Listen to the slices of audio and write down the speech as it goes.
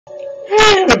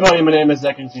Hey everybody, my name is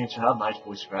Zach and Child, my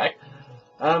voice crack,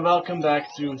 and welcome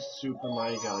back to Super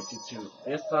Mario Galaxy 2.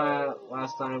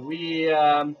 Last time we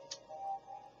were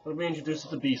introduced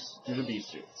to the Beast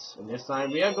suits, and this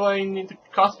time we are going into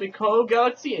Cosmic Coal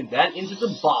Galaxy and then into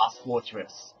the Boss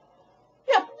Fortress.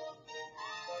 Yep.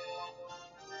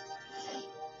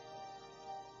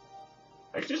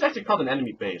 Actually, it's actually called an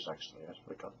enemy base. Actually, I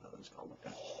forgot that it's called like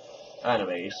that.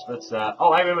 Anyways, let's.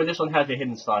 Oh, I remember this one has a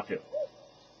hidden star too.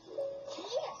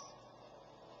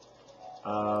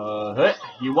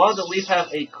 You want to at least have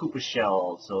a Koopa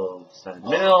shell, so stand in the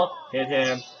middle, hit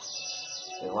him,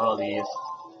 hit one of these,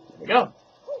 there we go.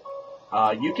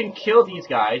 You can kill these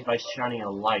guys by shining a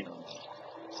light on them.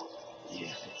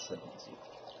 Yeah, it's so easy.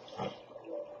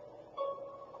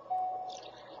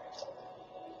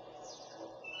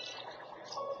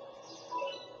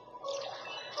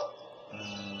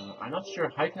 I'm not sure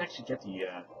how you can actually get the,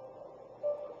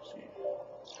 let's see.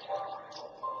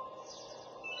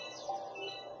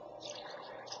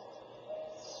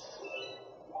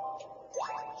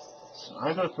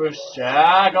 I'm going first.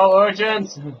 Jack, go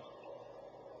urgent!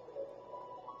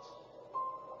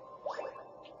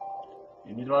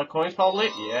 You need a lot of coins, probably?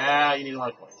 Yeah, you need a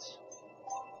lot of coins.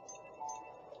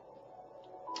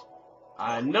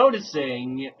 I'm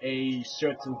noticing a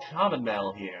certain common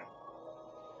medal here.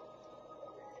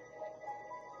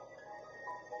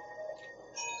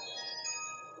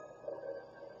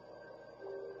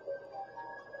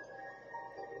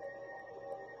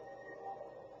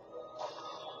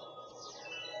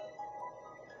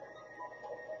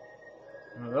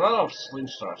 There are a lot of slim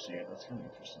stars here. That's kind of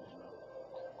interesting as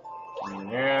well. Give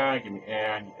me air, give me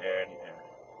air, give me air, give me air.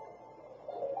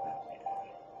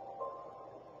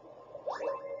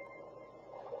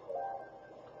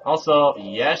 Also,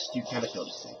 yes, you can kill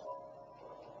this thing.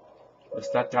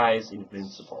 Because that guy is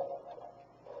invincible.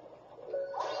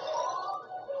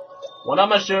 One up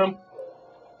mushroom.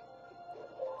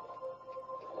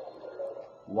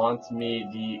 Want me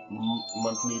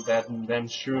them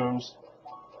shrooms.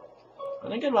 I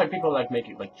think it's like people like make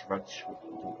it like drug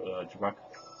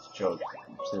joke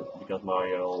because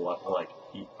Mario like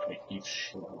eat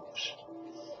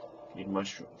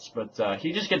mushrooms, but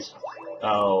he just gets.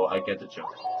 Oh, I get the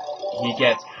joke. He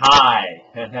gets high.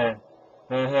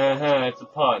 It's a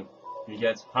pun. He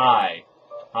gets high.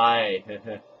 High.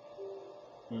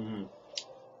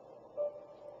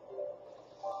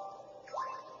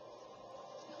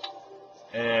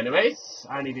 Anyways,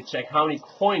 I need to check how many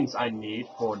coins I need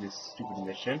for this stupid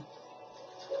mission.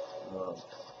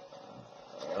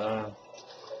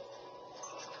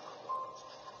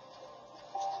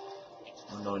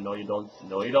 No, you don't.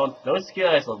 No, you don't. Those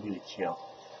guys are really chill.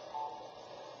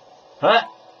 Huh?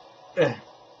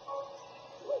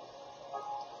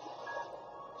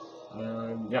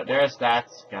 Yeah, there's that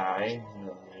guy.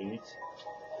 Need.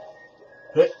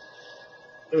 Huh?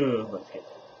 Let's get.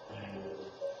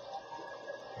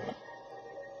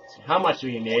 How much do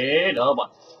you need? Oh,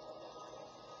 but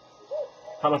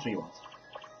how much do you want?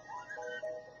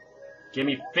 Give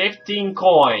me 15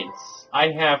 coins. I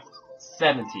have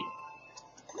 17.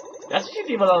 That's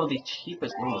actually one of the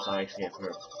cheapest moves I actually have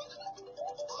heard.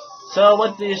 So,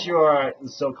 what is your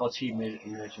so-called cheap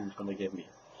mission going to give me?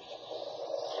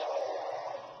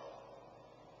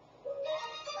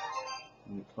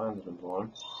 Planet has been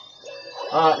born.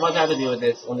 What do I have to do with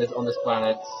this on this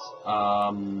planet?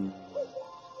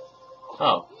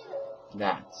 Oh,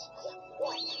 that.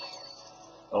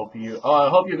 I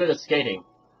hope you're good at skating.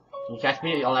 Can you catch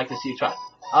me? I'd like to see you try.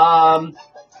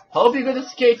 Hope you're good at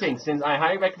skating, since I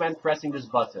highly recommend pressing this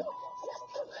button.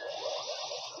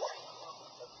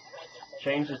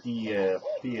 Changes the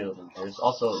field. There's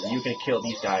also you can kill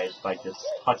these guys by just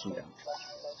touching them.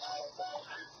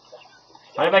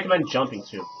 I recommend jumping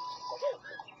too.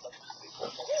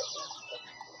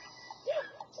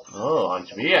 Oh,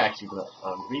 Andrea actually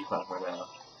on reclass right now.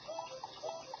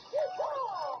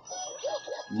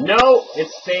 No, it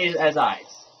stays as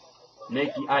ice.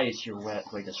 Make the ice your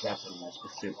greatest weapon in this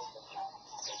pursuit.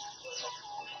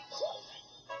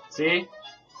 See?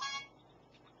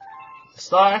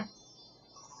 Star.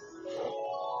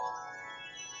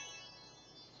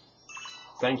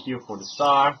 Thank you for the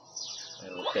star. I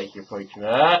will take you for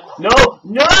no!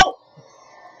 No!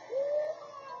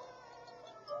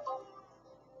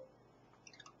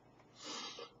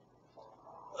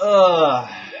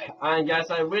 I guess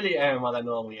I really am what I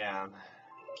normally am.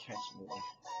 Catch me.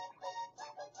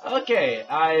 Okay,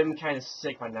 I'm kind of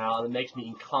sick right now, and it makes me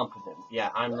incompetent. Yeah,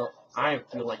 I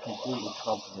feel like completely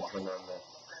incompetent when I'm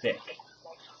sick.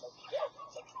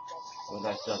 Well,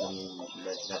 that doesn't mean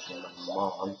that's my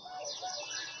mom.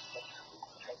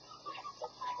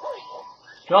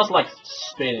 can also like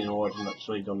spin in order to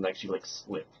so you don't actually like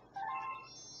slip.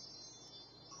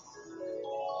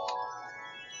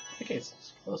 Okay,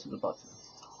 it's close to the button.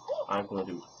 I'm going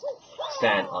to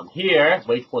stand on here,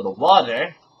 wait for the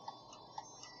water.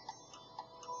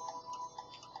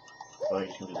 So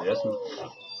you can do this.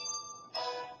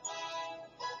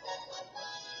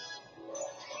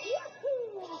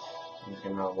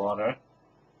 Get my water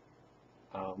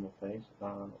out of my face.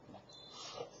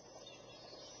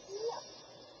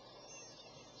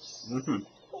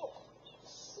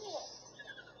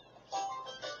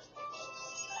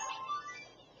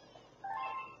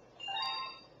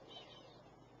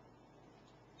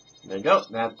 There you go.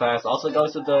 That pass also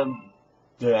goes to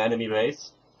the enemy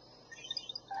base.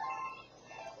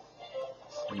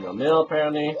 No mill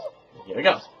apparently. Here we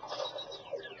go.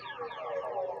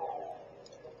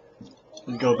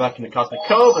 Let's go back in the Cosmic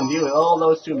Cove and deal with all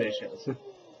those 2 missions.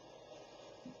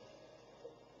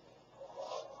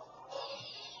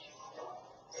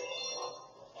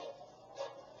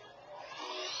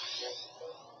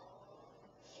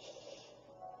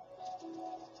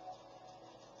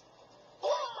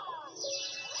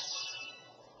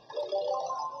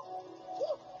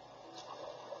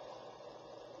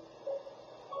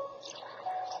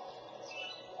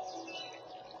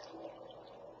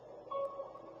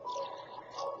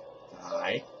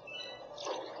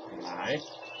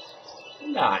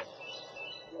 Die.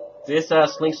 This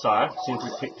Slink Star seems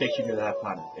to take you to that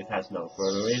planet. It has no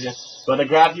further reason, but I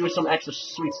grabbed you with some extra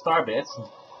sweet star bits.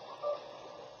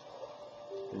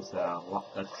 This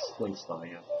that's Slink Star,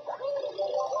 yeah.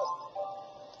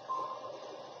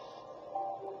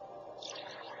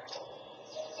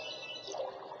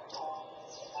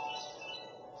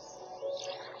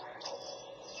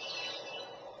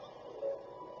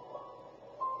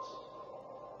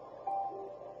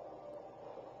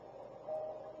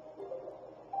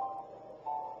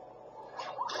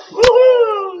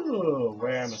 Woohoo!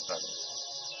 Where am I starting?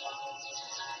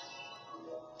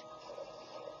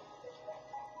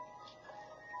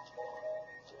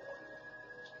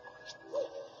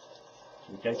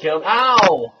 You can kill him.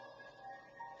 Ow!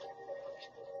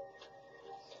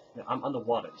 Yeah, I'm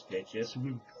underwater, bitches.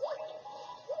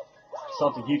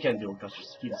 Something you can do because your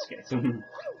speed escapes.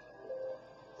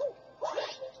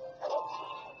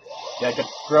 Yeah, get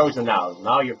frozen now.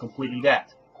 Now you're completely dead.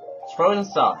 Frozen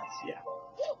stars, yeah.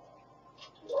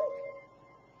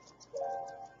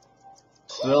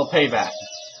 Little payback.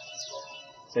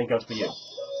 Same goes for you.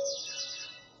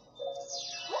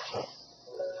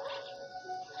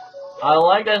 I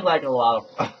like there's like a lot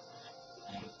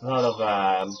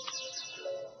of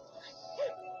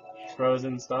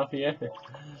frozen stuff here.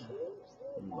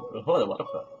 Oh, the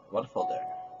waterfall there.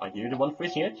 Are you the one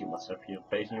facing it? You must have been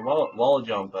facing your wall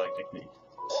jump technique.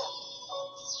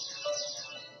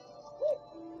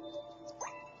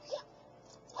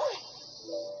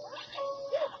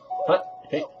 But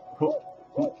hey,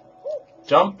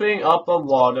 jumping up a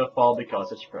waterfall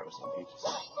because it's frozen.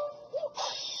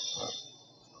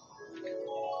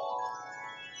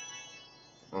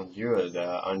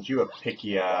 Aren't you a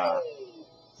picky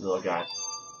little guy?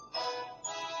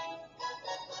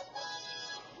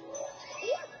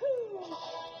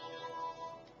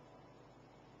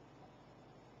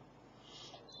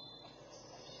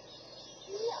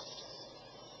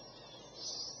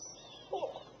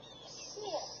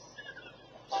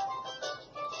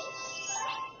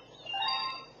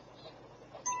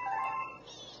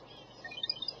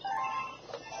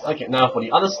 Okay, now for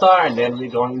the other star, and then we're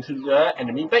going to the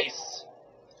enemy base.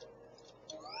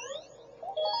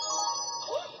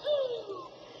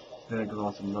 Then I'm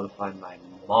going to notify my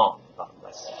mom about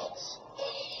my skills.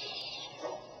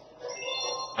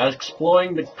 As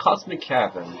exploring the Cosmic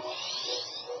Cavern.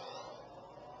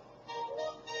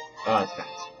 Oh, it's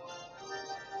nice.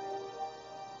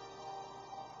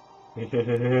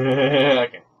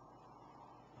 Okay.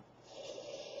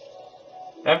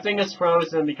 Everything is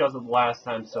frozen because of last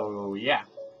time, so yeah.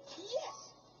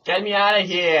 Get me out of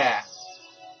here!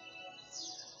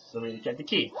 So we get the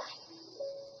key.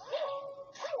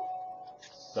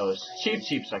 Those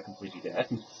cheeps are completely dead.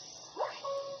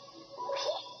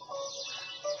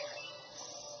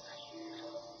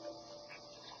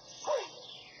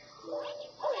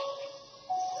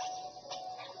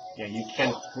 Yeah, you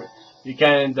can't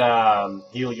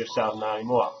heal yourself now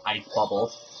anymore. Ice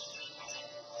bubbles.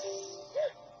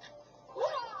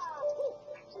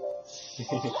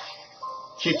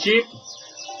 Cheap.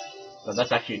 No,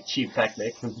 that's actually a cheap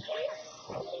technique.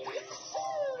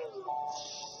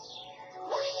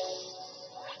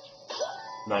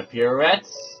 My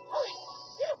pirouettes.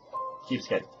 Keeps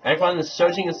getting. Everyone is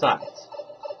surging inside.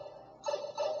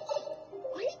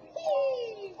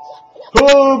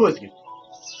 Oh, whiskey.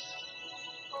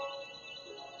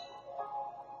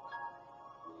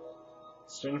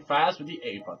 Swing fast with the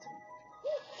A button.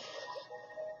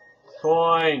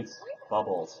 Coins.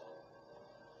 Bubbles.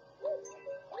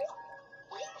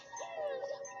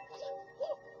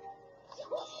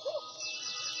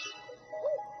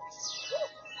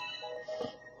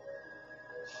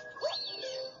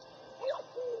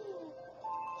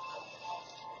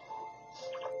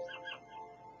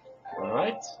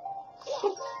 Alright.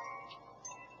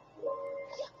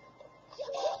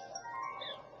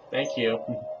 Thank you.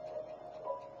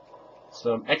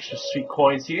 Some extra sweet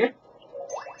coins here.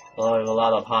 Oh, and a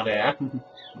lot of hot air. I'm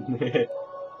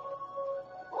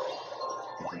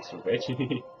so rich.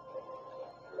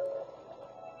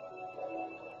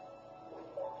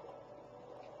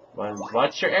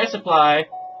 Watch your air supply.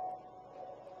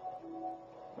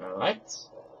 Alright.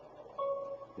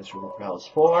 This room propels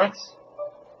forward.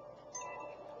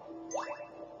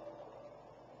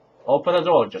 Open the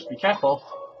door, just be careful.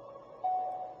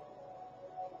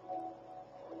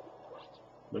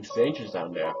 Looks dangerous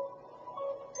down there.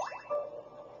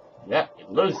 Yep,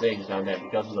 it looks dangerous down there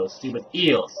because of those stupid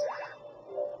eels.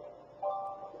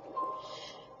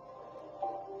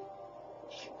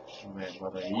 Man,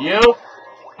 what are you?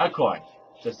 A coin.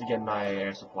 Just to get my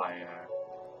air supply.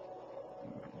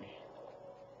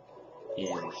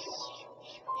 Eels.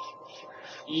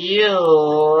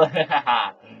 Eel!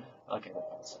 Okay, 5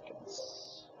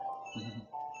 seconds.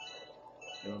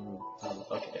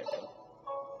 Okay, there we go.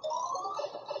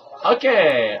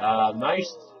 Okay,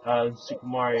 nice Super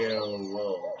Mario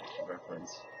World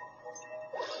reference.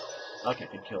 Okay, I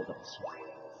can kill those.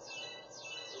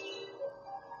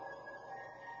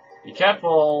 Be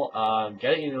careful,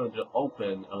 getting into the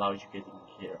open allows you getting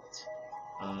killed.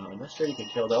 I'm not sure you can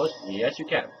kill those. Yes, you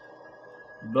can.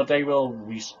 But they will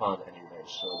respawn anyway,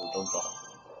 so don't bother.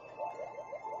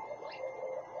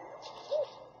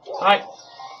 Hi!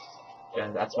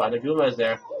 Yeah, that's why the Goomba is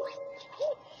there.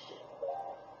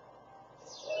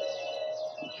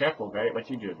 Be careful, right? What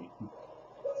you doing?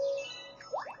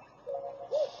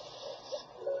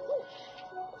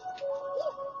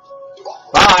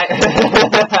 Bye!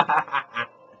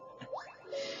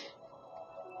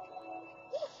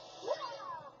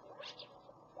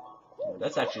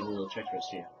 That's actually a little treacherous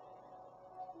here.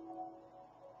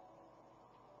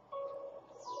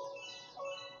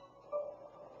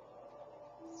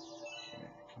 Okay,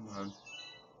 come on.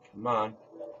 Come on.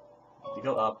 You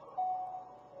go up.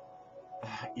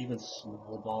 Even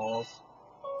small balls.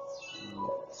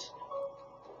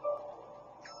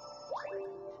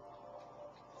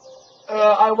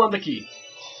 I want the key.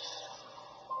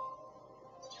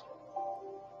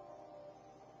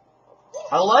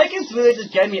 I like it really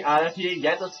just get me out of here,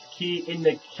 get this key in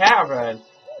the cavern,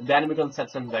 then we're gonna set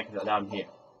something back down here.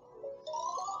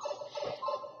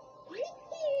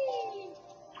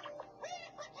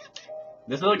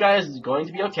 This little guy is going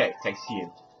to be okay, thanks to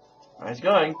you. How's it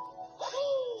going?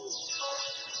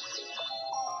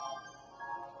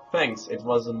 Thanks, it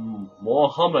was more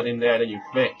humble in there than you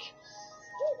think.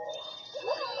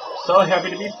 So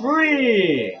happy to be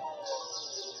free!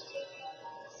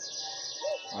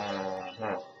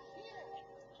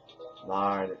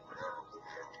 Lord.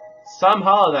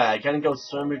 Somehow that I can't go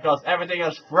swim because everything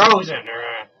is frozen.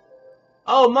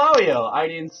 Oh, Mario! I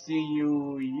didn't see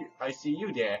you. I see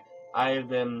you there. I've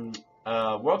been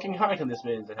working hard on this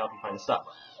mission to help you find stuff.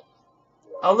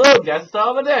 Oh look, there's stuff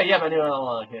over there. Yep, I knew it all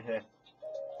along.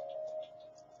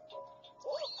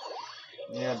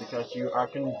 Yeah, because you are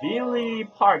conveniently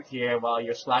parked here while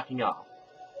you're slacking off.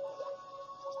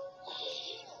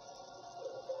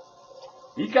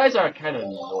 These guys are kind of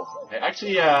annoying. They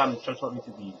actually transform me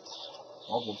to these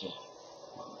bubbles.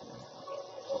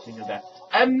 Think of that.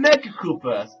 And Mecha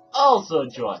Koopas also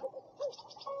join.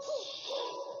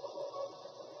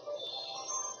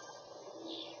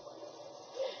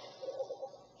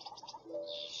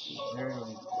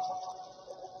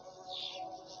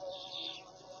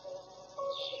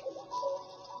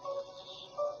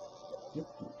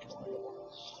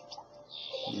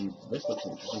 This looks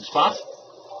an interesting spot.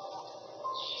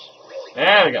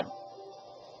 There we go.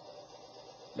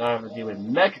 Now I have to deal with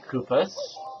Mecha Koopas,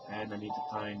 and I need to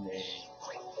find a.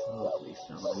 Oh, please,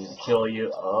 no, I need to kill you.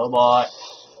 Oh boy.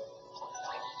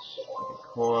 Okay,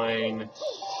 coin.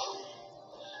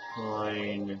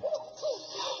 Coin.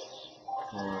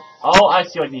 Coin. Oh, I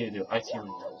see what I need to do. I see what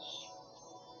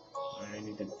I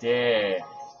need to do. I need to dig.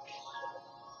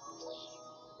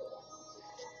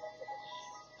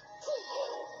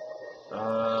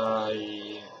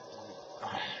 I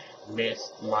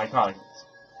missed my target.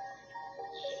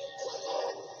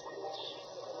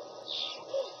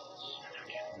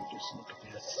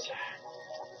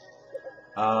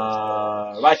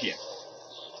 Right here.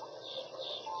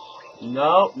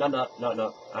 No.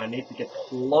 I need to get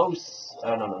close.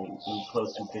 No.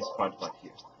 Close to this part right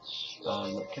here.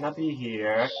 Can I be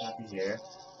here? Can I be here?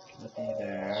 Can I be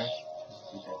there?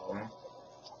 Can I be there?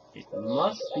 It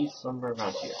must be somewhere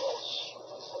around here.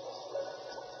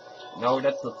 No,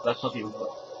 that's not even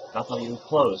close. That's not even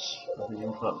close. That's not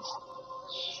even close.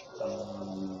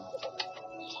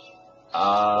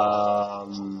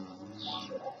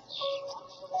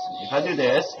 If I do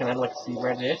this, can I like see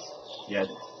where it is? Yeah, it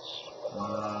is.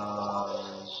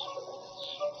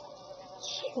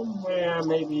 Somewhere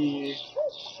maybe.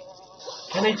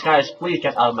 Can these guys please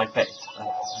get out of my face? I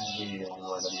really annoyed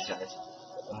on these guys.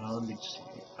 Let me see.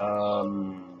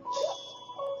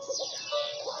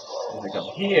 If I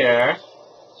go here,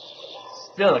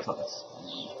 still a close.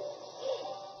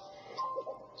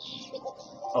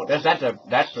 Oh, there's that.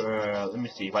 Let me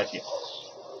see, right here.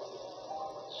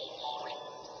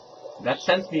 That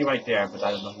sends me right there, but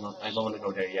I don't want to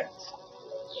go there yet.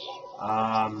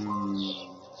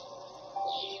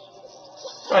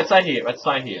 Right, sign here. Let's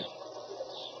sign here.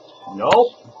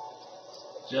 Nope.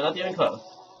 Still not even close.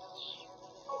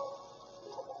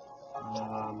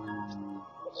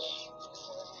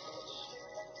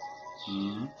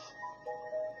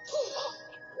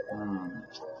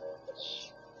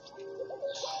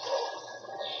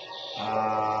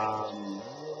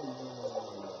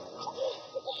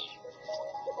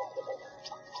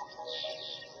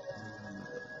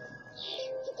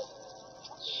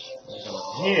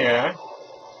 Here.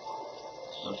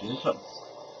 Not even close.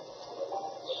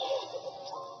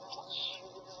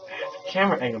 The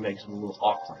camera angle makes it a little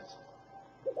awkward.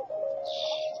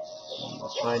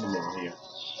 Let's try in the middle here.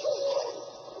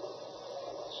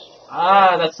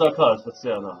 Ah, that's so close, but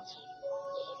still not.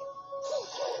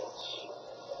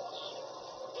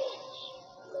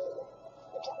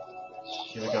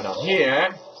 Here we go down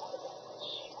here.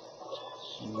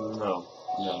 No.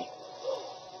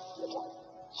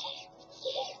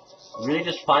 Really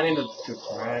just finding the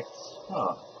correct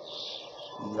spot.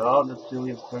 No, that's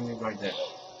really bringing right there.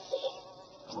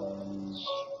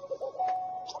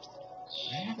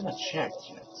 I haven't checked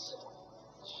yet.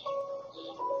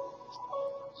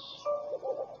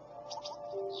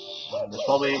 There's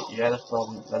probably, yeah, that's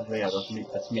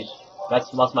me. That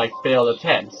was my failed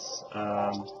attempts.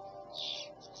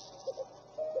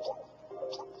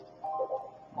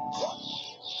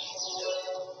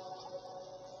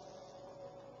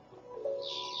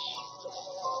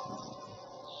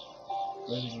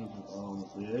 All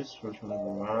this, we're trying to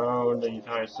go around the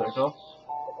entire circle.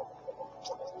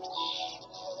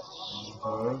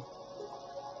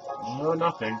 No,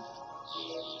 nothing.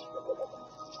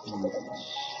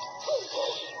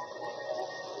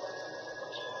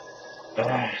 I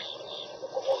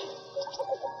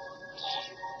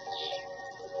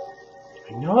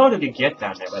know how to get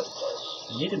down there, but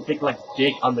I need to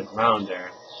dig underground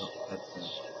there. So that's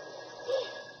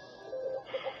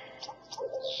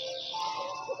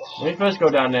Let me first go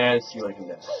down there and see what I can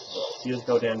do. Let's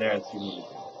go down there and see what we can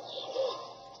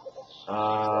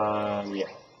do. Yeah.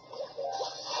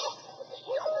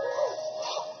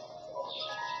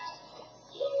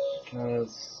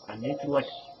 Because I need to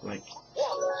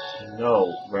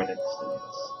know where this is.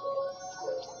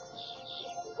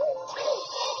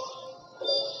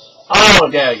 Oh,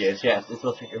 there it is. Yes, it's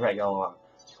supposed to be right all along.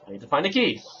 I need to find the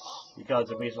key. Because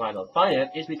the reason why I don't find it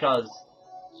is because,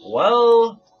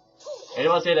 well,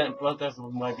 anyone say that there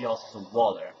might be also some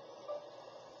water.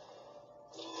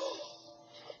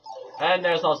 And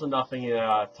there's also nothing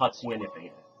touching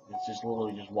anything. It's just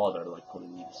literally just water, like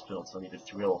putting me to spill, so I need to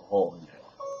drill a hole in there.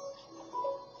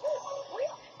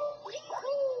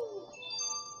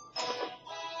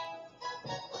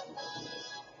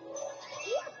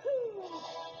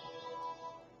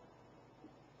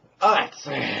 Alright.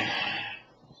 There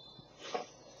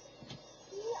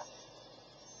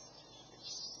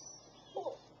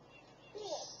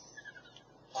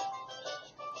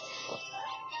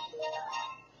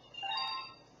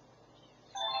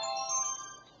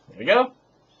we go.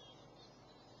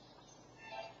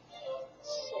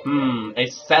 A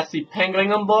sassy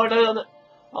penguin on board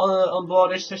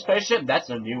this spaceship?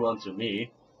 That's a new one to me.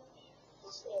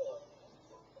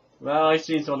 Well, I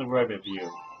see it's on the road with you.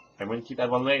 I'm going to keep that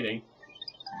one waiting.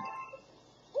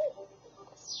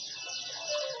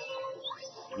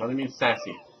 What do you mean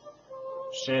sassy?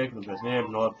 Shake the best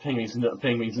name, no penguins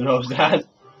knows that.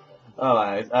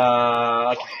 Alright,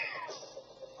 okay.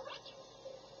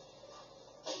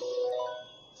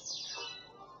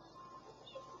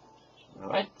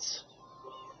 Alright.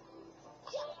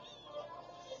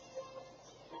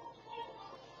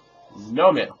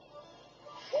 No middle.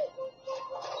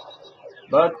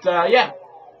 But yeah,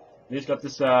 we just got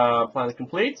this planet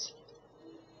complete.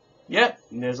 Yep,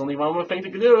 and there's only one more thing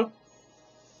to do.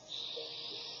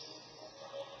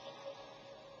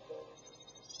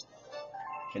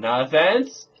 Can I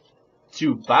advance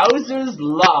to Bowser's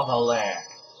Lava Lair?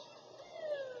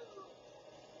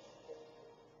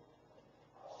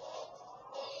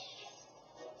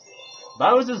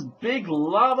 Bowser's big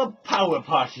lava power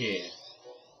party.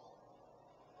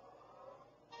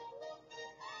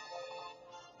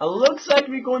 It looks like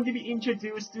we're going to be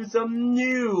introduced to some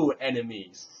new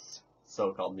enemies.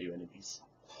 So-called new enemies.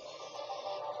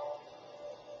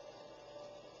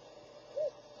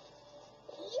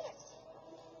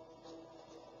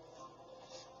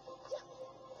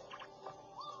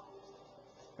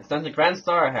 It's then the Grand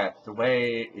Star ahead. The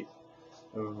way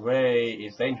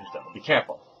is dangerous though. Be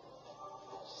careful.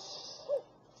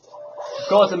 Of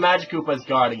course, the Magic Koopa is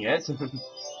guarding it.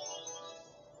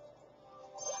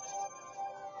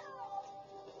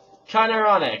 Kinda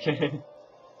ironic.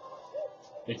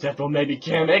 Except for maybe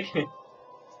Kamek.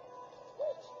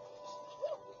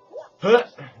 Huh.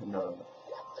 No.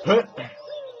 Huh.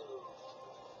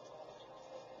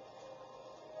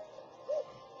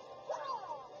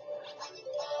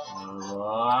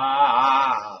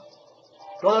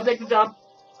 Gonna take the jump.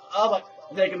 Oh my,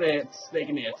 taking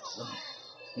it.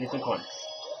 Need some coins.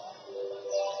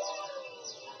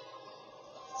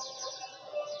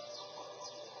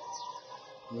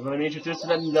 We're going to be introduced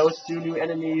to those two new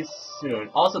enemies soon.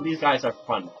 Also, these guys are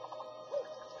fun.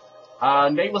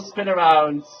 They will spin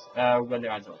around when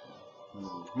their eyes open.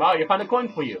 Mario, find a coin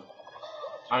for you.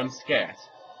 I'm scared.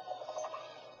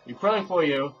 We're praying for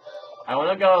you. I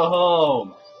want to go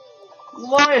home.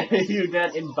 Why are you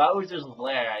dead in Bowser's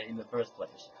lair in the first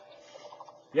place?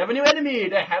 You have a new enemy,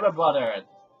 the Hammer Brother.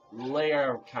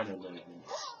 Lair kind of enemies.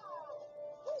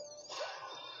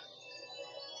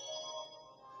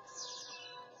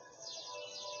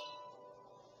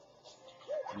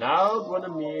 Now gonna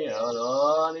be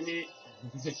enemy.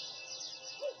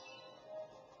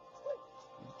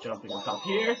 Jumping on top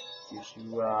here gives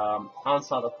you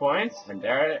onslaught of points, and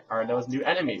there are those new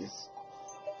enemies.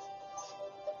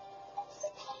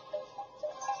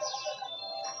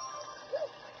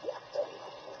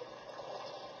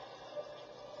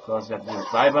 Of course, we have to do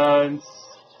dry bones.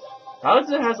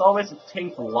 Bowser has always a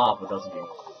tank for lava, doesn't he?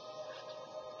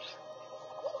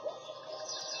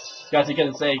 Guys, you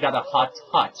can say he got a hot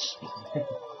touch.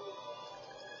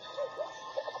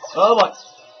 Oh what?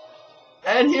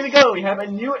 And here we go, we have a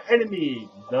new enemy.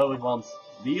 Those ones.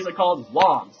 These are called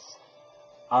Worms.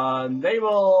 They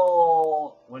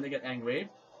will, when they get angry,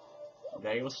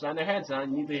 they will slam their heads down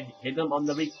and you need to hit them on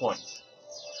the weak points.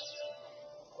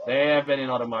 They have been in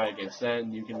other Mario games,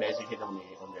 then you can basically hit them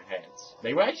on their heads.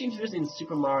 They were actually introduced in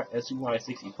Super Mario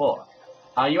 64.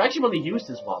 You actually want to use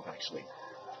this Worm actually.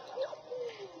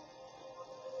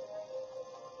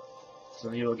 So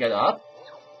he will get up.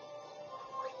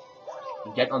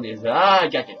 Get on his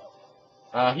get it.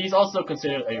 He's also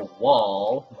considered a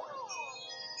wall.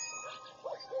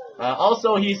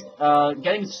 Also, he's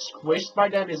getting squished by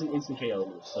them is an instant KO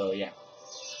move. So yeah.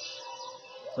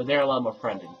 So they're a lot more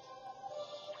friendly.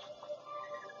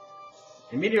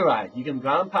 A meteorite. You can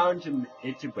ground pound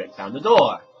it to break down the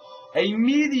door. A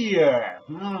meteor.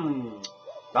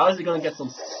 Bowser's gonna get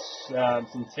some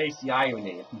tasty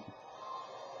irony.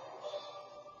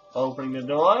 Opening the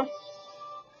door.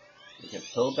 You get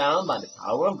pulled down by the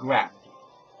power of gravity.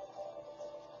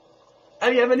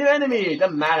 And you have a new enemy, the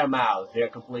Matter Mouse. They're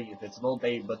completely invincible,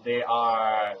 but they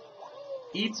are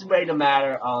eat away the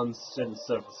matter on certain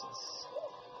surfaces.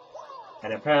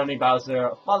 And apparently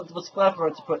Bowser thought it was clever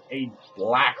to put a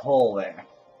black hole there.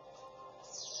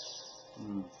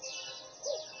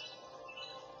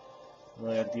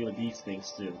 Well, I gotta deal with these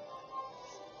things too.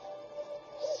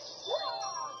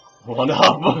 One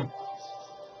up!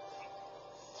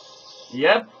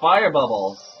 Yep, fire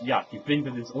bubbles. Yeah, you think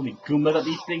that it's only Goomba that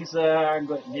these things are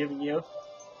giving you?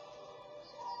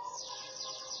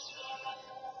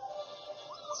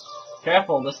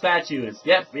 Careful, the statues.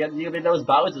 Yep, we have to deal with those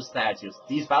Bowser statues.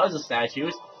 These Bowser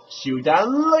statues shoot down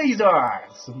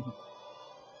lasers!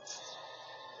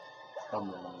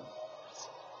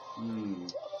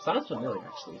 Sounds familiar,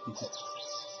 actually.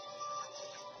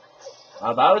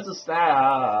 Bowser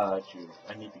statue.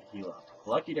 I need to heal up.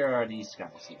 Lucky there are these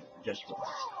guys here. Just right.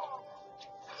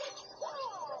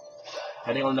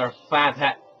 Heading on their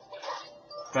fat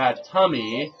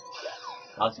tummy.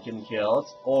 Also getting killed.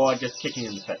 Or just kicking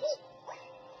in the face.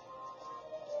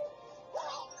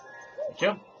 Thank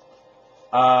you.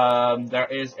 There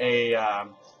is a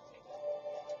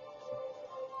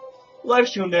live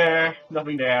stream there.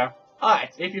 Nothing there.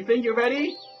 Alright, if you think you're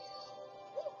ready,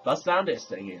 bust down this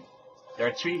thing here. There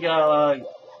are 3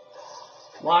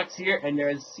 locks here, and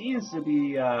there seems to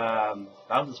be,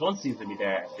 this one seems to be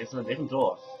there. It's a different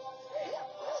door.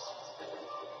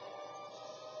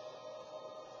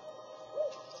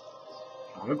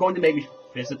 We're going to maybe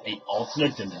visit a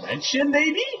alternate dimension,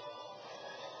 maybe?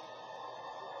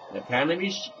 Apparently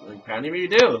we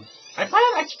do. I find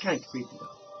it actually kind of creepy, though.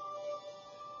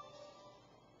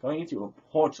 Going into a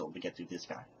portal to get to this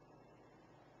guy.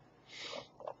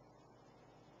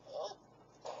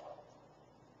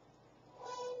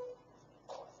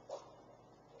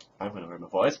 I'm gonna hear my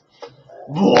voice.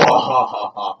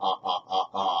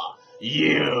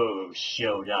 You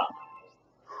showed up.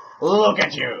 Look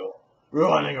at you,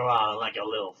 running around like a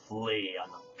little flea on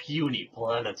a puny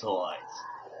planetoid.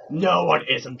 No one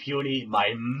isn't puny,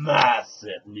 my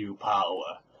massive new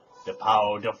power. The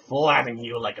power to flatten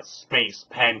you like a space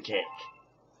pancake.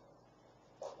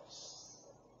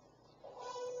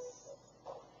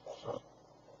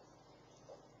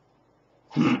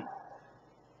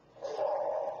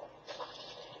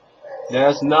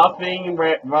 There's nothing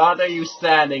rather you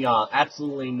standing on.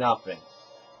 Absolutely nothing.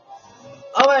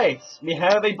 Oh wait, we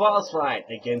have a boss fight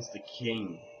against the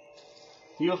king.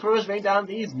 He will first rain down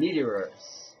these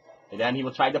meteors, and then he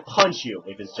will try to punch you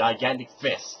with his gigantic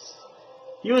fists.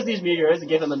 Use these meteors to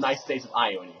give him a nice taste of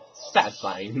irony.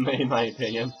 Satisfying, in my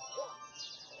opinion.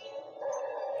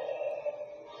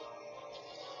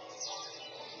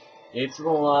 It's a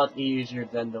lot easier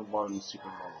than the one Super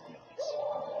Mario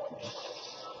Galaxy.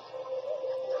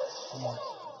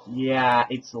 Yeah,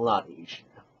 it's a lot easier.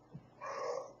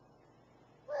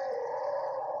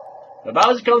 The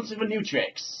Bowser comes with new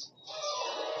tricks.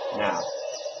 Now,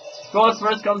 of course,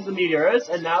 first comes the meteors,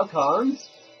 and now comes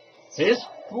his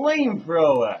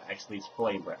flamethrower. Actually, it's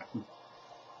flame breath.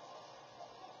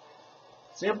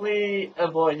 Simply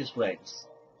avoid his flames.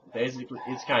 Basically,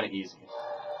 it's kind of easy.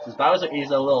 Since Bowser is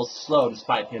a little slow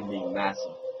despite him being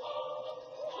massive.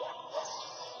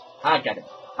 I get it.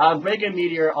 Break a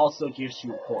meteor also gives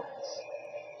you points.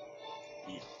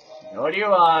 Yeah. Nor do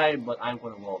I, but I'm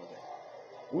gonna roll with it.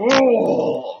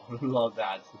 Whoa! Love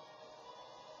that.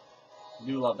 I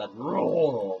do love that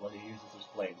roll when he uses his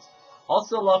flames.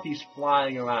 Also love he's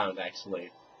flying around,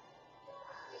 actually.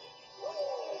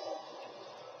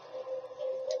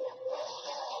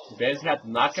 You basically have to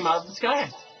knock him out of the sky.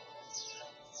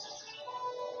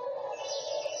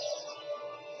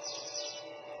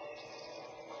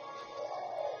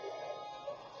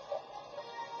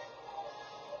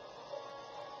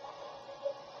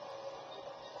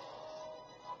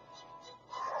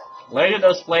 Later,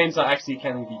 those flames are actually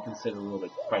can be considered a little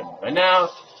bit friendly. Right now,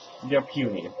 they're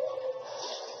puny.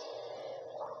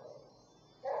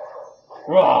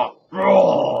 Raw!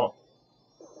 Raw!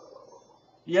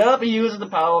 Yup, he uses the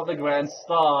power of the Grand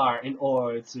Star in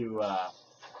order to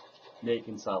make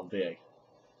himself big.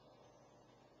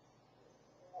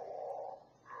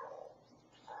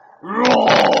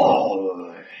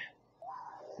 Roar!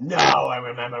 Now I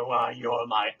remember why you're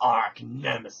my arch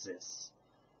nemesis.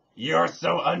 You're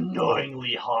so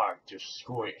annoyingly hard to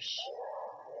squish.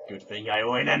 Good thing I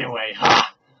win anyway,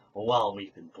 ha! While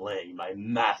we've been playing, my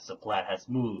master plan has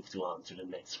moved on to the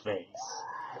next phase.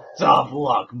 Tough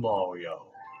luck, Mario.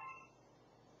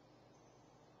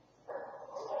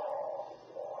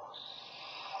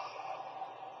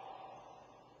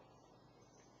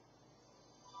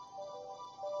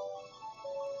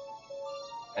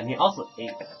 And he also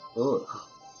ate that. Ugh.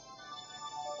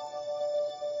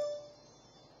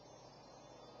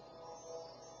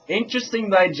 Interesting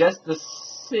digestive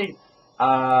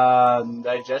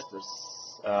digestive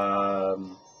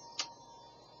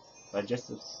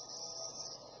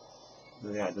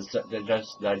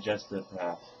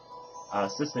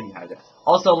system you have there.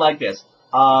 Also like this.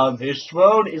 His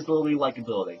throat is literally like a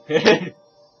building.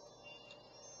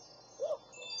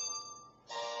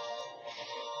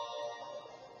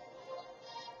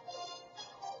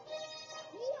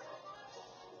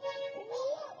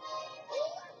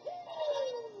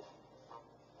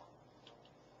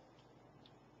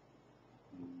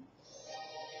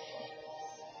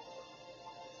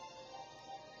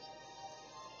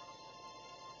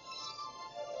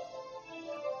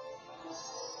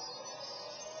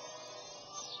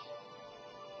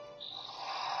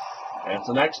 That's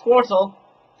the next portal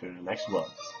to the next one.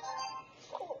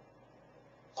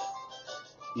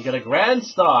 You get a Grand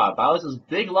Star, Bowser's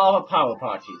Big Lava Power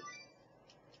Party.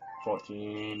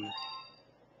 14.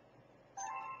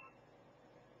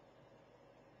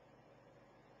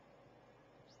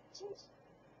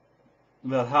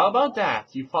 Well, how about that?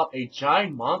 You fought a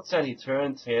giant monster and he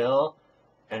turned tail,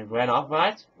 and ran off,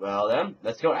 right? Well then,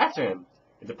 let's go after him.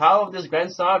 With the power of this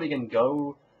Grand Star, we can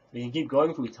keep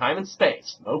going through time and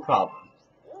space, no problem.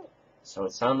 So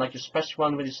it sounds like you're special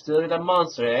one when you're still that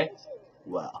monster, eh?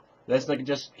 Well, let's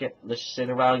sit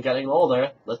around getting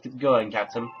older. Let's get going,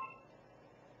 Captain.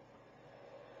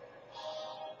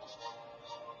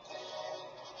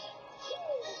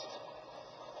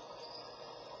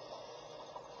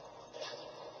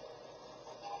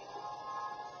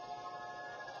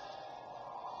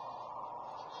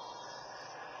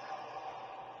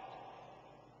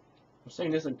 I'm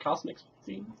saying this in cosmic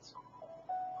themes.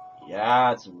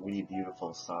 Yeah, it's a really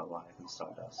beautiful starlight and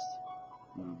stardust.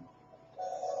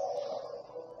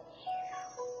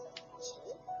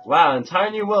 Wow, an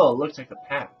entire new world looks like the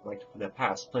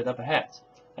past played up ahead.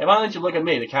 Hey, why don't you look at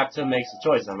me? The captain makes the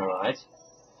choice, am I right?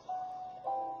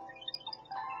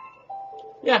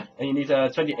 Yeah, and you need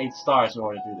 28 stars in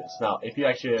order to do this. Now, if you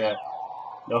actually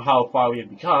know how far we have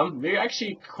become, we're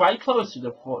actually quite close to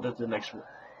the next to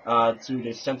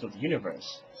the center of the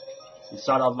universe. We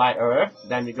start off by Earth,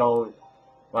 then we go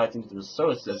right into the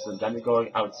solar system, then we're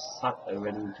going outside,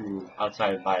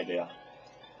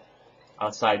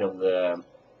 outside of the.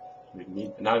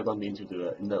 Now we're going to be into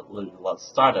the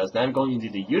stardust. Then we're going into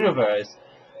the universe,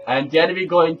 and then we're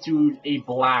going to a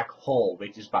black hole,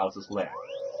 which is Bowser's lair.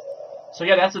 So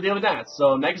yeah, that's the deal with that.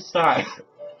 So next time,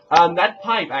 this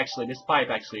pipe actually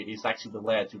is actually the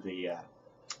lair to the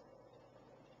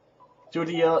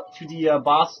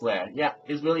boss lair. Yeah,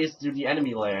 it really is to the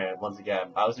enemy lair once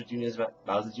again. Bowser Jr.'s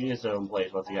own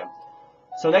place once again.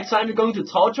 So next time we're going to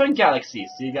Tall Train Galaxy.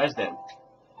 See you guys then.